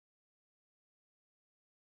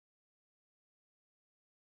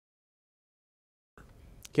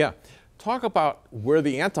Yeah. Talk about where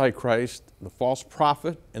the Antichrist, the false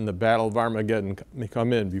prophet, and the battle of Armageddon may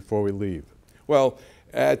come in before we leave. Well,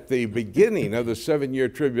 at the beginning of the 7-year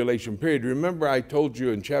tribulation period, remember I told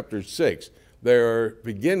you in chapter 6, they're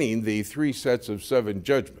beginning the 3 sets of 7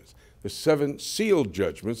 judgments, the 7 sealed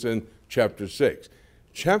judgments in chapter 6.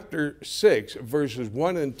 Chapter 6, verses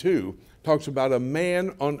 1 and 2, talks about a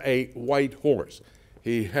man on a white horse.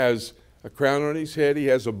 He has a crown on his head, he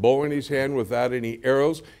has a bow in his hand without any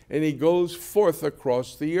arrows, and he goes forth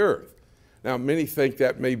across the earth. Now, many think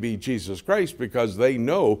that may be Jesus Christ because they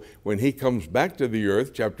know when he comes back to the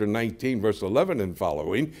earth, chapter 19, verse 11 and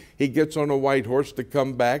following, he gets on a white horse to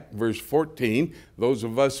come back. Verse 14, those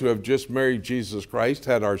of us who have just married Jesus Christ,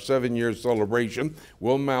 had our 7-year celebration,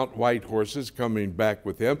 will mount white horses coming back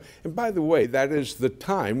with him. And by the way, that is the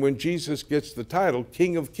time when Jesus gets the title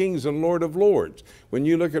King of Kings and Lord of Lords. When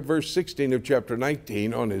you look at verse 16 of chapter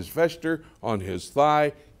 19, on his vesture, on his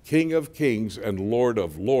thigh, King of Kings and Lord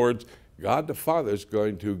of Lords, God the Father is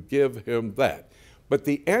going to give him that. But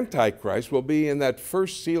the Antichrist will be in that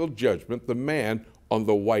first sealed judgment, the man on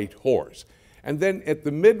the white horse. And then at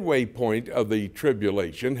the midway point of the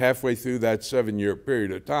tribulation, halfway through that 7-year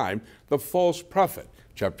period of time, the false prophet,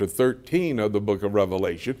 chapter 13 of the book of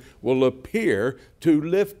Revelation, will appear to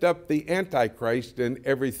lift up the Antichrist in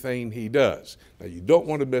everything he does. Now, you don't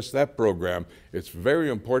want to miss that program. It's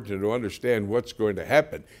very important to understand what's going to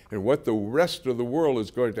happen and what the rest of the world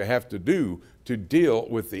is going to have to do to deal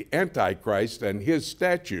with the Antichrist and his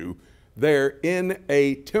statue there in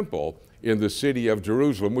a temple in the city of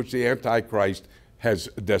Jerusalem, which the Antichrist has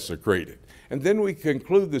desecrated. And then we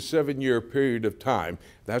conclude the 7-year period of time.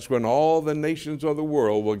 That's when all the nations of the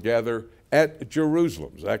world will gather at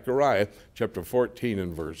Jerusalem. Zechariah chapter 14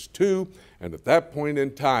 and verse 2. And at that point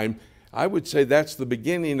in time, I would say that's the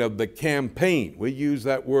beginning of the campaign. We use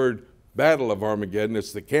that word Battle of Armageddon.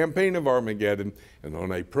 It's the campaign of Armageddon. And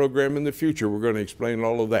on a program in the future, we're going to explain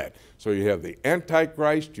all of that. So you have the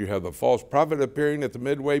Antichrist, you have the false prophet appearing at the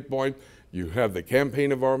midway point, you have the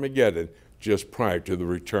campaign of Armageddon just prior to the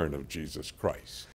return of Jesus Christ.